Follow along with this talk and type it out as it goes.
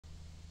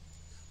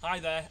Hi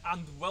there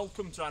and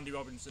welcome to Andy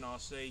Robinson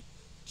RC.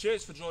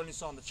 Cheers for joining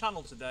us on the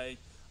channel today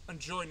and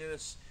joining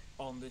us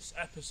on this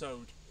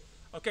episode.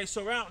 Okay,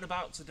 so we're out and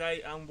about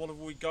today and what have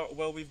we got?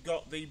 Well, we've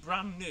got the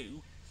brand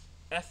new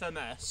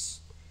FMS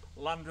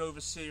Land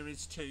Rover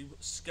Series 2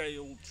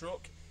 scale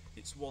truck.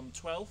 It's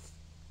 1/12.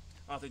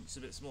 I think it's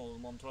a bit smaller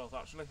than 1/12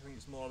 actually. I think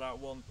it's more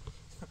about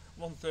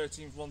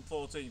 1/13,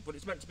 1/14, but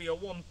it's meant to be a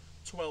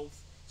 1/12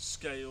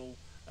 scale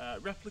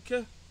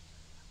replica.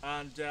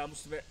 And I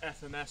must admit,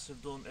 FMS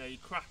have done a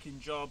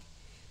cracking job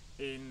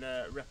in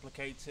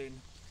replicating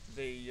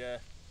the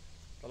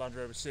Land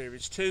Rover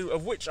Series 2,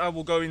 of which I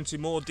will go into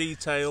more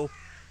detail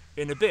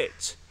in a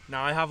bit.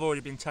 Now, I have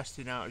already been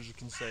testing out, as you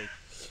can see.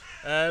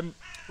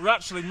 We're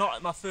actually not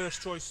at my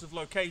first choice of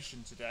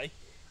location today,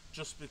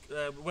 just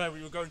where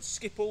we were going to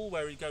Schiphol,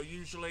 where we go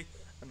usually,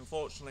 and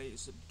unfortunately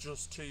it's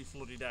just too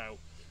flooded out,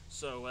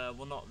 so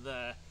we're not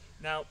there.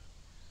 Now,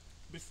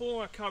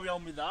 before I carry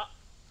on with that,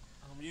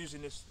 I'm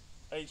using this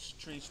ace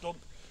tree stump.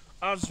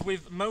 As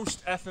with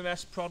most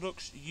FMS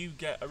products, you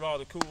get a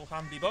rather cool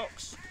handy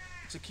box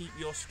to keep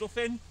your stuff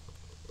in.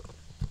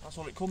 That's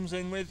all it comes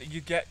in with.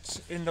 You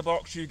get in the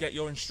box, you get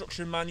your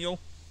instruction manual,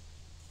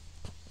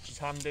 which is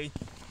handy.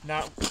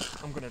 Now,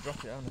 I'm going to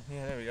drop it, aren't I?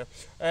 Yeah, there we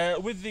go.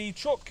 With the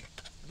truck,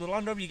 the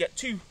Land Rover, you get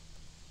two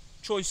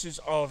choices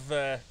of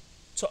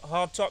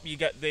hard top. You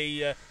get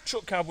the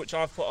truck cab, which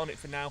I've put on it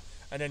for now,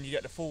 and then you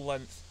get the full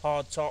length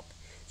hard top.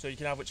 So you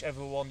can have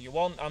whichever one you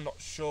want. I'm not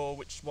sure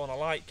which one I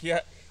like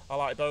yet. I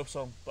like both,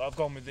 but I've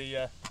gone with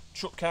the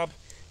truck cab.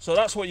 So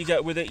that's what you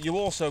get with it. You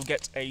also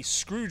get a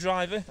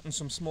screwdriver and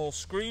some small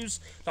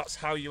screws. That's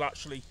how you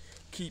actually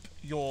keep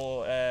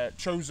your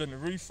chosen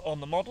roof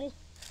on the model.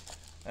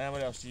 And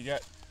what else do you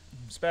get?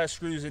 Spare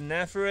screws in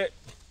there for it.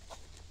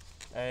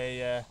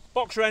 A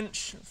box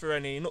wrench for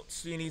any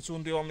nuts you need to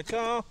undo on the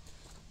car.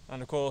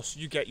 And of course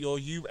you get your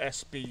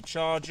USB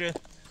charger.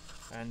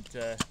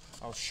 And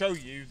I'll show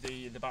you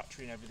the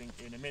battery and everything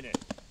in a minute.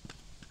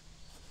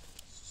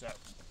 So,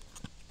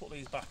 put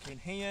these back in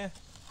here.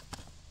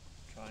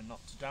 Try not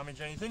to damage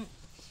anything.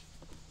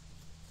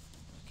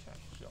 Okay,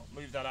 so I'll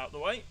move that out of the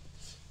way.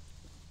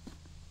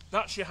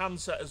 That's your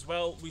handset as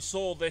well. We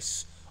saw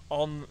this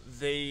on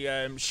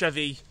the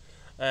Chevy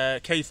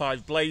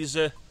K5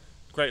 Blazer.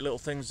 Great little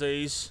things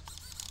these.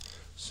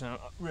 So,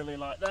 I really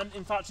like them.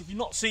 In fact, if you've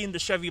not seen the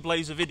Chevy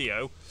Blazer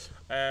video,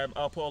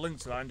 I'll put a link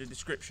to that in the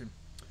description.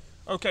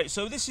 Okay,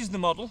 so this is the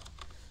model,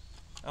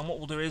 and what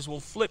we'll do is we'll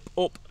flip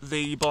up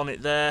the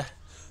bonnet there.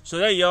 So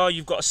there you are,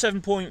 you've got a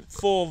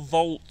 7.4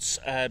 volt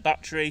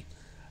battery.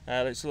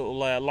 It's a little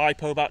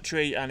LiPo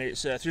battery, and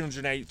it's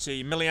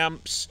 380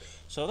 milliamps.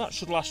 So that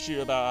should last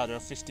you about, I don't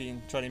know,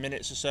 15-20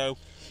 minutes or so.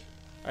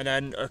 And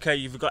then, okay,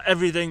 you've got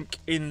everything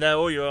in there,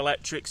 all your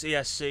electrics,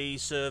 ESC,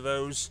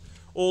 servos,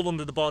 all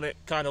under the bonnet.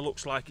 Kind of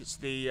looks like it's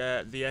the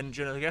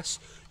engine, I guess.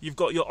 You've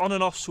got your on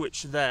and off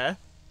switch there,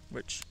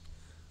 which...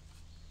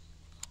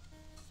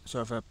 So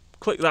if I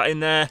click that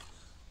in there,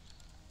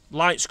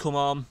 lights come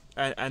on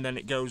and then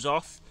it goes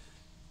off.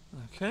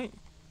 Okay.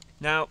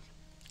 Now,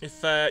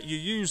 if you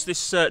use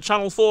this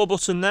channel 4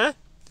 button there,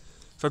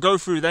 if I go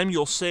through them,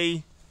 you'll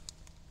see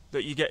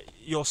that you get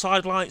your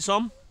side lights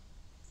on,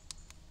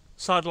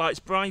 side lights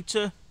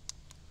brighter,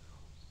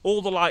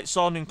 all the lights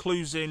on,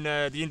 including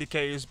the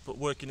indicators, but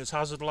working as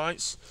hazard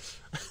lights.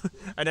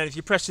 And then if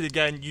you press it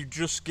again, you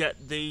just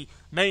get the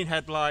main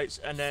headlights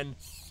and then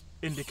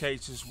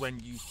indicators when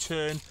you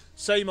turn.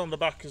 Same on the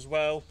back as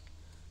well.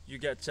 You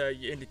get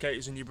your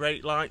indicators and your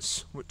brake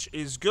lights, which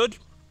is good.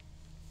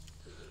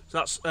 So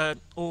that's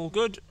all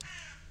good.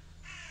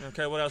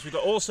 Okay, what else we've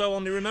got? Also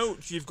on the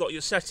remote, you've got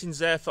your settings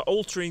there for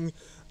altering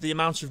the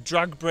amount of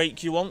drag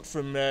brake you want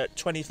from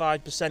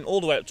 25%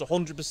 all the way up to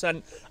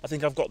 100%. I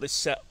think I've got this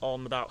set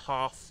on about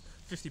half,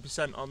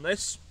 50% on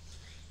this.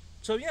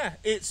 So yeah,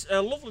 it's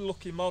a lovely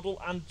looking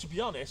model, and to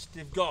be honest,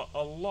 they've got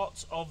a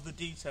lot of the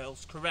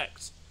details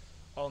correct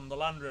on the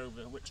Land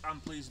Rover, which I'm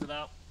pleased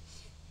about,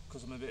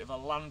 because I'm a bit of a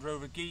Land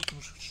Rover geek.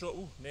 I'm sure,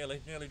 ooh,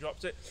 nearly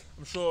dropped it.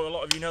 I'm sure a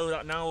lot of you know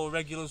that now, or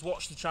regulars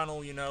watch the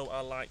channel, you know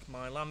I like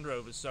my Land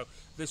Rovers. So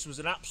this was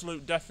an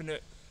absolute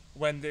definite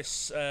when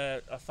this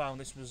I found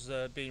this was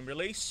being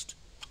released.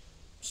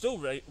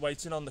 Still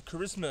waiting on the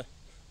Charisma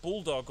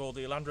Bulldog or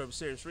the Land Rover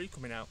Series 3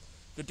 coming out.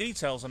 The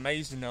detail's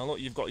amazing now. Look,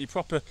 you've got your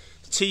proper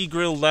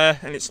T-grill there,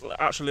 and it's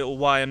actually a little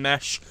wire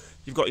mesh.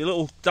 You've got your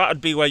little,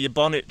 that'd be where your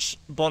bonnet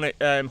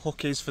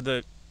hook is for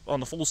the on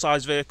the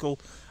full-size vehicle.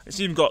 It's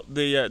even got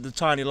the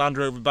tiny Land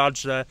Rover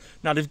badge there.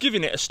 Now they've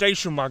given it a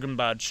station wagon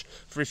badge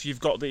for if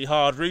you've got the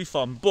hard roof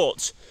on,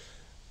 but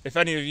if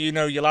any of you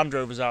know your Land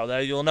Rovers out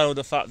there, you'll know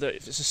the fact that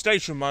if it's a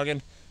station wagon,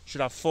 it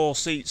should have 4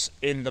 seats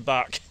in the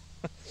back.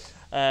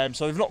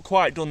 So they've not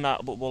quite done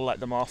that, but we'll let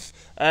them off.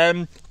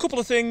 A couple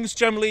of things,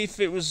 generally, if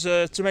it was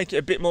to make it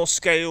a bit more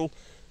scale,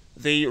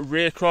 the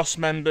rear cross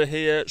member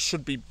here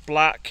should be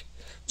black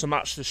to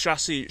match the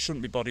chassis. It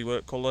shouldn't be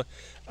bodywork colour.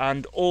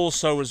 And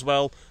also as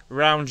well,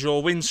 around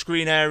your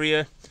windscreen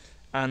area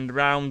and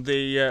around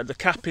the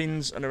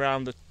cappings and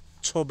around the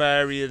tub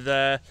area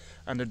there,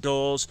 and the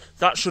doors.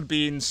 That should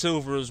be in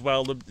silver as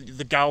well,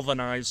 the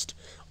galvanised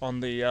on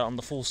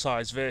the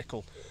full-size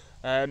vehicle.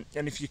 And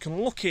if you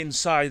can look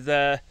inside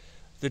there,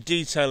 the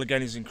detail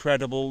again is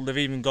incredible. They've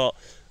even got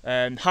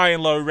high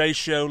and low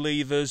ratio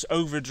levers,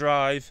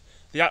 overdrive,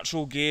 the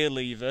actual gear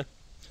lever,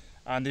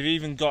 and they've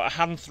even got a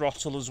hand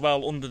throttle as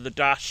well under the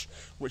dash,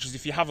 which is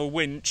if you have a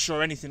winch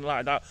or anything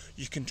like that,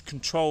 you can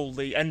control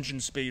the engine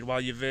speed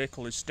while your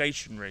vehicle is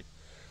stationary.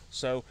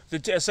 So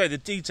I say the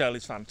detail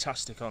is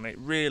fantastic on it,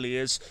 really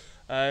is.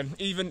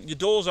 Even your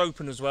doors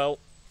open as well,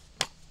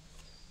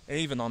 and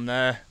even on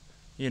there,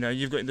 you know,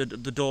 you've got the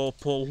door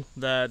pull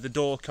there, the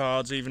door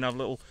cards even have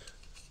little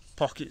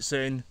pockets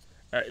in.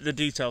 The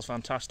detail's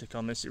fantastic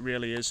on this, it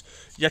really is.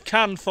 You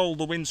can fold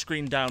the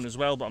windscreen down as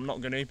well, but I'm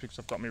not going to because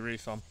I've got my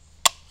roof on.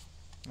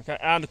 Okay,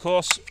 and of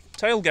course,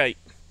 tailgate.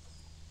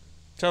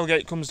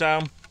 Tailgate comes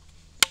down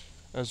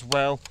as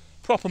well.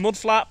 Proper mud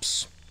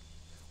flaps,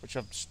 which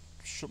I've just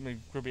shut my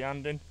grubby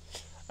hand in.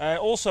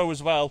 Also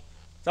as well,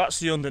 that's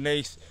the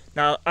underneath.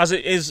 Now, as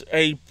it is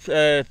a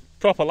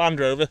proper Land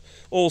Rover,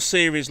 all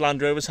series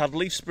Land Rovers have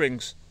leaf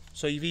springs.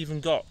 So you've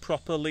even got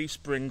proper leaf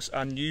springs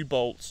and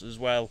U-bolts as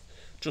well,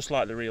 just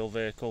like the real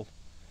vehicle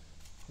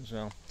as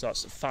well. So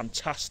that's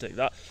fantastic.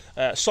 That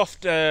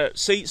soft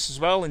seats as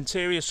well,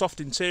 interior,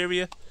 soft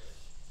interior,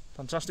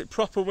 fantastic.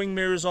 Proper wing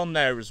mirrors on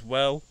there as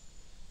well.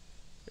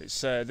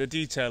 It's the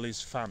detail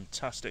is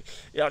fantastic.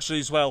 It actually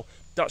as well,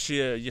 that's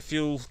your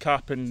fuel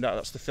cap and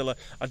that's the filler.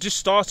 I just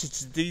started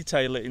to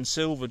detail it in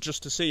silver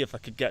just to see if I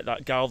could get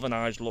that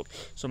galvanised look.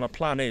 So my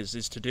plan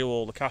is to do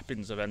all the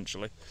cappings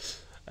eventually.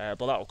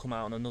 But that will come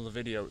out in another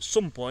video at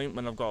some point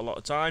when I've got a lot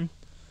of time.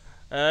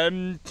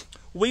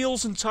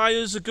 Wheels and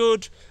tyres are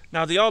good.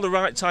 Now they are the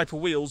right type of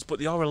wheels, but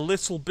they are a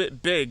little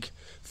bit big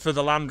for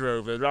the Land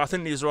Rover. I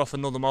think these are off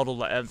another model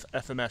that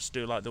FMS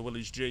do, like the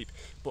Willys Jeep.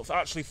 But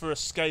actually for a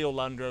scale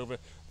Land Rover,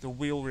 the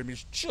wheel rim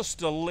is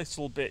just a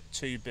little bit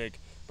too big.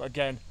 But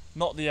again,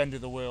 not the end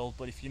of the world,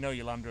 but if you know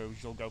your Land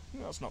Rovers, you'll go,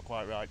 that's not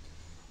quite right.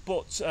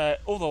 But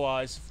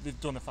otherwise, they've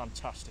done a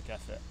fantastic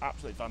effort,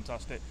 absolutely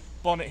fantastic.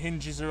 Bonnet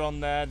hinges are on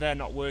there, they're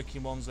not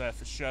working ones there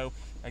for show.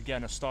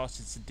 Again, I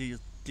started to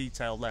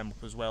detail them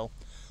up as well.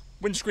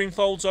 Windscreen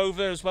folds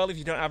over as well if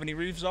you don't have any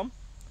roofs on.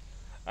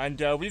 And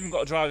we even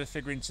got a driver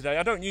figure in today.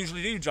 I don't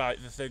usually do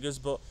driver figures,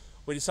 but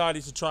we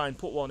decided to try and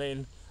put one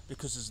in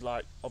because there's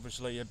like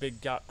obviously a big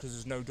gap because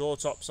there's no door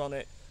tops on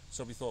it.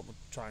 So we thought we'd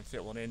try and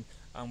fit one in.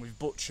 And we've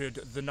butchered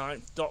the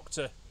 9th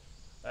Doctor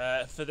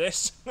for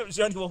this. It was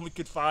the only one we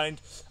could find.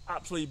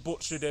 Absolutely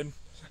butchered him.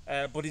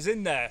 But he's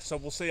in there, so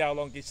we'll see how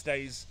long he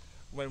stays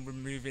when we're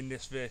moving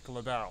this vehicle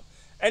about.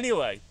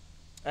 Anyway,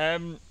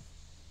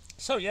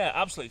 so yeah,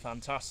 absolutely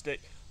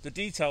fantastic. The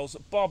details,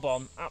 bob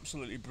on,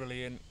 absolutely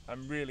brilliant.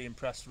 I'm really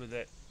impressed with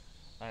it.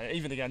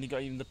 Even again, you've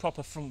got even the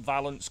proper front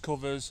valance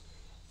covers.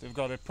 They've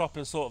got a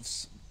proper sort of,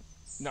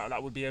 no,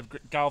 that would be a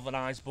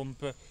galvanised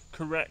bumper.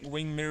 Correct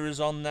wing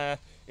mirrors on there.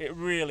 It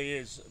really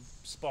is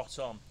spot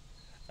on.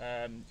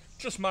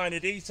 Just minor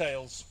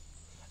details.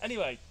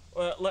 Anyway,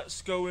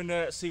 let's go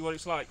and see what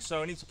it's like.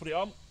 So I need to put it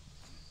on.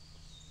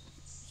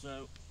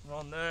 So we're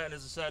on there, and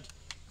as I said,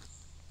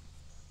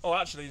 oh,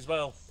 actually as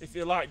well, if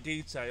you like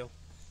detail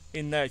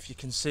in there, if you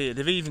can see it,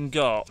 they've even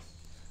got,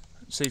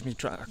 see if me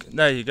try,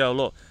 there you go,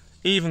 look,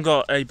 even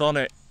got a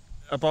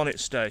bonnet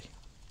stay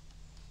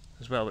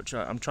as well, which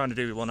I'm trying to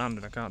do with one hand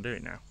and I can't do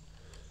it now.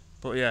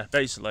 But yeah,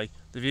 basically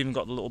they've even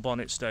got the little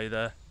bonnet stay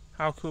there.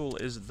 How cool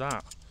is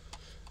that?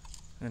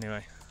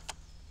 Anyway,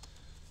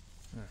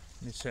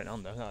 need to turn it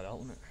on though, that'll help,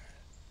 wouldn't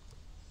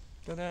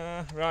it?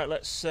 Ta-da! Right,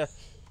 let's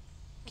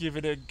give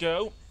it a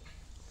go.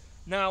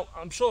 Now,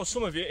 I'm sure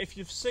some of you, if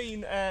you've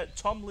seen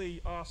Tom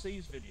Lee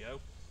RC's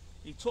video,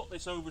 he took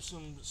this over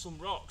some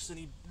rocks and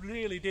he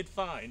really did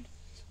find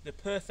the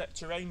perfect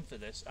terrain for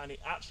this, and it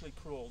actually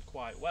crawled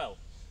quite well.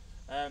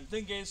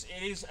 Thing is,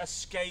 it is a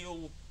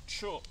scale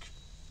truck,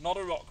 not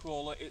a rock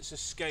crawler, it's a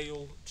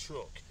scale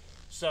truck.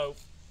 So,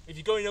 if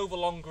you're going over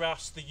long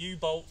grass, the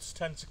U-bolts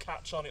tend to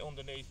catch on it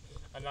underneath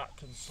and that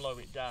can slow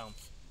it down.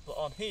 But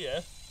on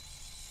here,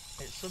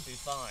 it should be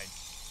fine.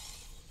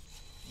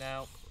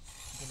 Now,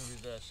 I'm going to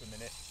reverse a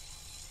minute.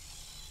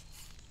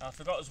 I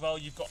forgot as well,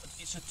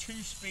 it's a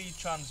 2-speed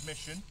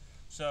transmission,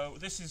 so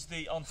this is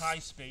the on high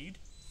speed,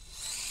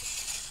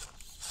 as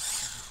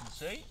you can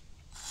see.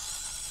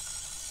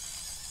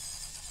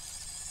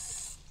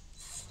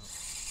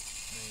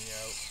 There you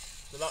go.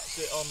 So that's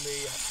it on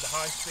the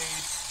high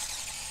speed.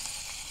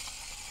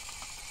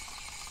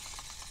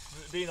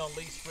 Being on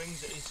leaf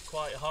springs, it is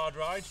quite a hard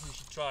ride. You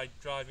should try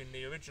driving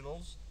the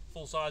originals,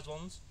 full-size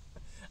ones.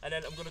 And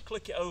then I'm going to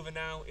click it over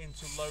now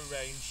into low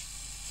range.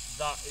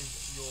 That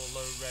is your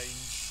low range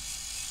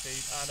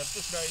speed. And I've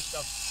just noticed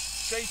I've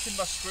shaken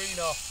my screen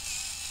off.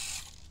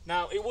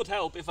 Now, it would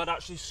help if I'd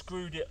actually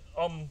screwed it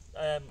on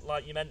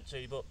like you meant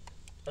to, but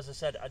as I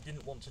said, I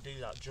didn't want to do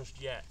that just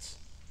yet.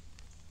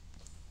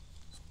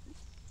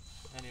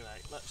 Anyway,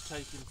 let's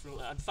take him through.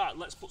 In fact,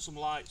 let's put some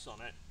lights on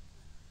it,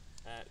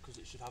 because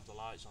it should have the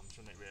lights on,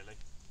 shouldn't it, really?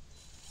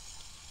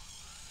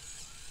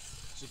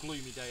 It's a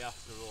gloomy day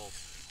after all.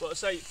 But I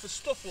say, for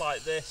stuff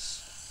like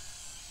this,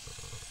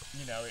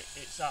 you know,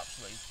 it's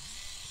absolutely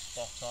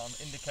spot on.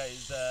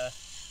 Indicators there,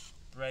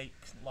 brake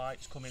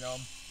lights coming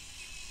on.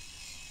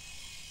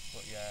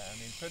 But yeah, I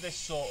mean, for this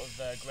sort of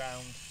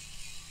ground,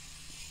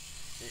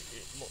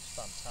 it looks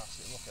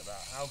fantastic. Look at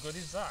that. How good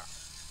is that?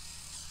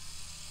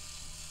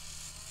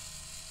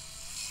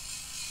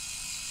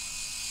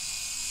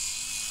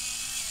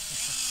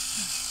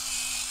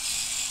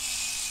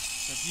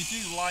 So if you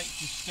do like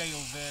to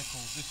scale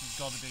vehicles, this has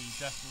got to be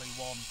definitely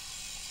one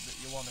that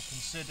you want to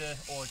consider,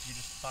 or if you're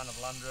just a fan of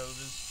Land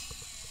Rovers.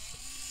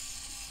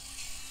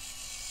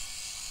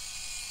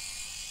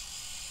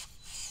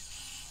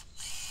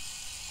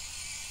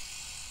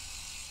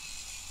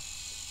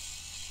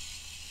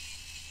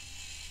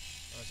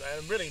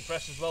 I'm really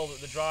impressed as well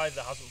that the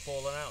driver hasn't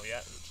fallen out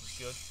yet, which is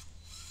good.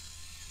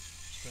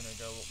 Just going to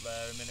go up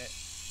there a minute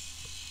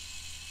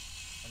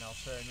and I'll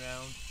turn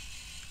round.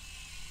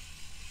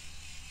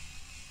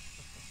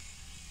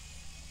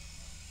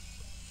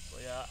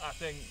 But yeah, I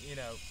think, you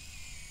know,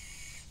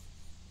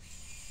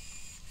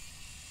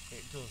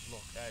 it does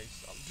look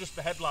ace. Just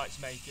the headlights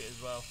make it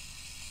as well.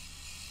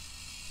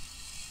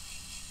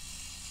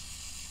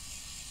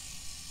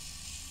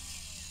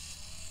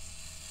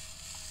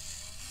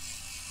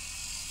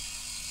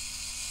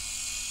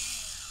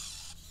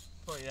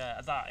 But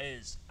yeah, that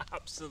is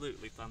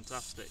absolutely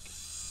fantastic.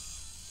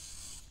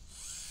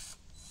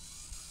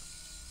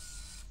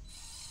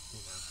 You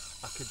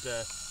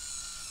know,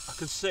 I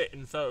could sit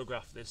and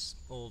photograph this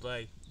all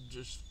day. It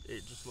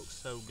just looks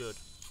so good.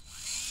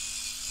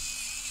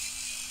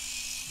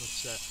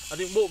 But I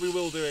think what we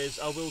will do is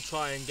I will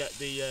try and get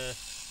the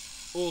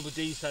all the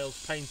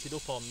details painted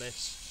up on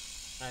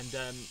this, and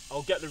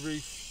I'll get the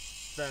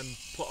roof then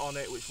put on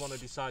it, which one I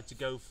decide to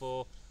go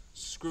for.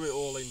 Screw it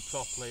all in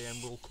properly,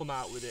 and we'll come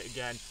out with it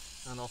again,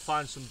 and I'll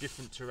find some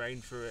different terrain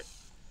for it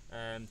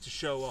to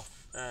show off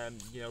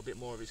you know, a bit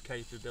more of its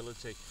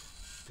capability,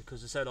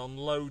 because I said on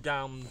low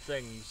down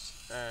things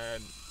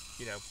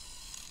you know,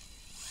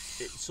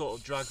 it sort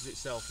of drags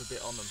itself a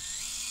bit on them,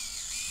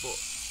 but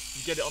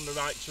you get it on the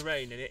right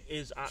terrain and it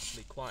is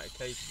actually quite a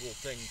capable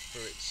thing for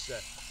its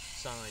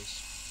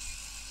size.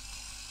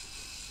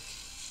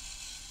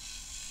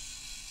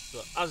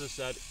 But as I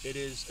said, it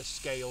is a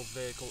scale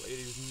vehicle, it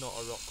is not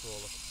a rock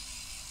crawler.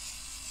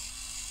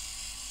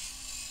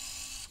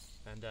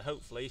 And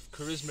hopefully, if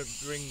Charisma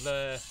bring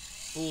their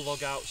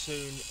Bulldog out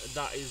soon,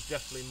 that is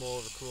definitely more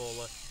of a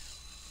crawler.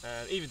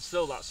 Even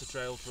still, that's a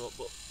trail truck,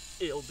 but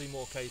it'll be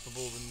more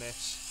capable than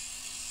this.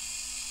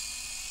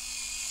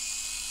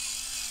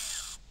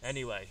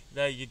 Anyway,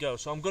 there you go.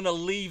 So I'm going to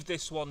leave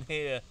this one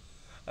here,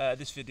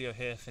 this video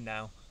here for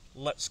now.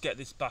 Let's get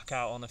this back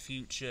out on a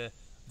future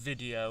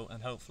video,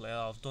 and hopefully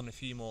I've done a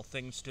few more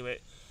things to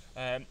it,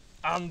 and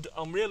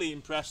I'm really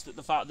impressed at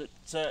the fact that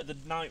the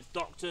Ninth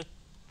Doctor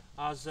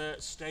has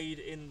stayed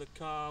in the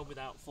car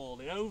without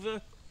falling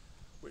over,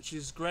 which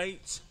is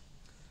great.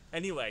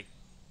 Anyway,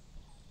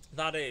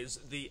 that is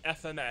the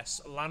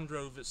FMS Land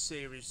Rover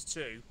Series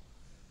 2,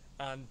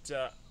 and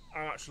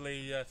I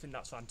actually think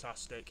that's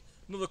fantastic.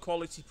 Another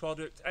quality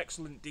product,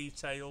 excellent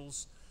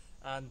details,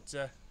 and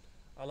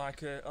I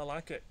like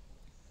it.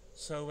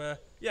 So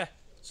yeah.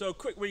 So,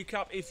 quick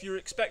recap, if you're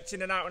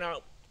expecting an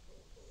out-and-out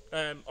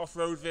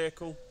off-road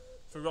vehicle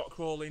for rock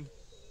crawling,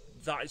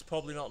 that is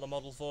probably not the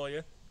model for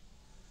you.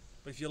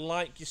 But if you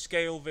like your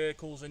scale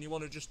vehicles and you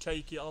want to just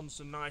take it on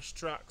some nice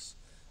tracks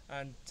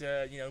and,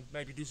 you know,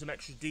 maybe do some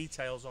extra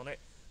details on it,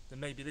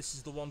 then maybe this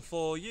is the one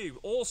for you.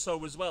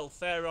 Also, as well,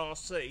 Fair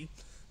RC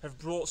have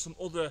brought some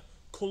other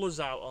colours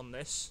out on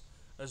this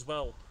as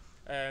well.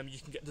 You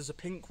can get, there's a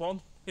pink one,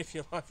 if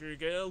you're a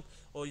girl,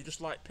 or you just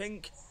like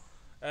pink.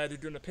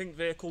 They've done a pink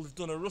vehicle, they've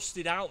done a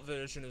rusted out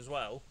version as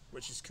well,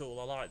 which is cool,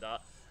 I like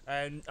that.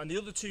 And the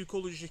other two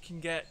colours you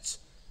can get,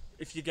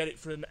 if you get it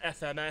from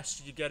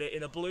FMS, you get it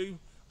in a blue,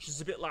 which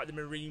is a bit like the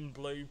marine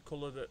blue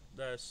colour that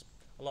there's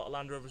a lot of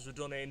Land Rovers were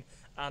done in,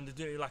 and they're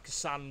doing like a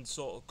sand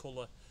sort of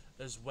colour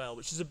as well,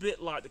 which is a bit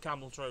like the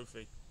Camel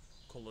Trophy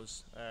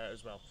colours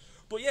as well.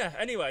 But yeah,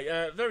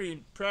 anyway, very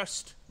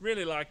impressed,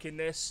 really liking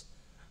this.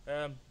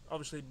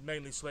 Obviously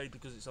mainly swayed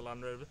because it's a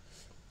Land Rover.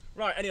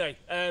 Right, anyway,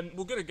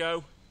 we're going to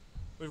go.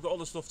 We've got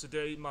other stuff to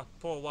do. My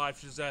poor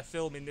wife is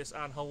filming this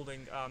and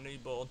holding our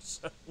newborn,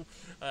 so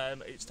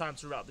it's time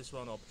to wrap this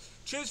one up.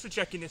 Cheers for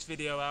checking this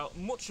video out,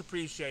 much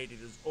appreciated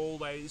as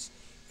always.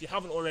 If you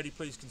haven't already,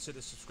 please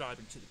consider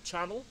subscribing to the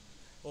channel,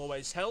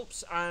 always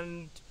helps.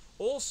 And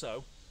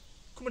also,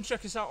 come and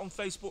check us out on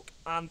Facebook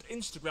and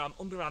Instagram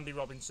under Andy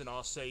Robinson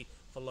RC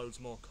for loads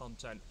more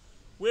content.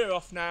 We're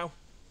off now,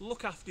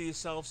 look after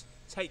yourselves,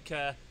 take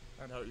care,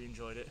 and hope you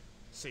enjoyed it.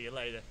 See you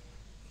later.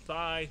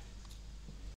 Bye.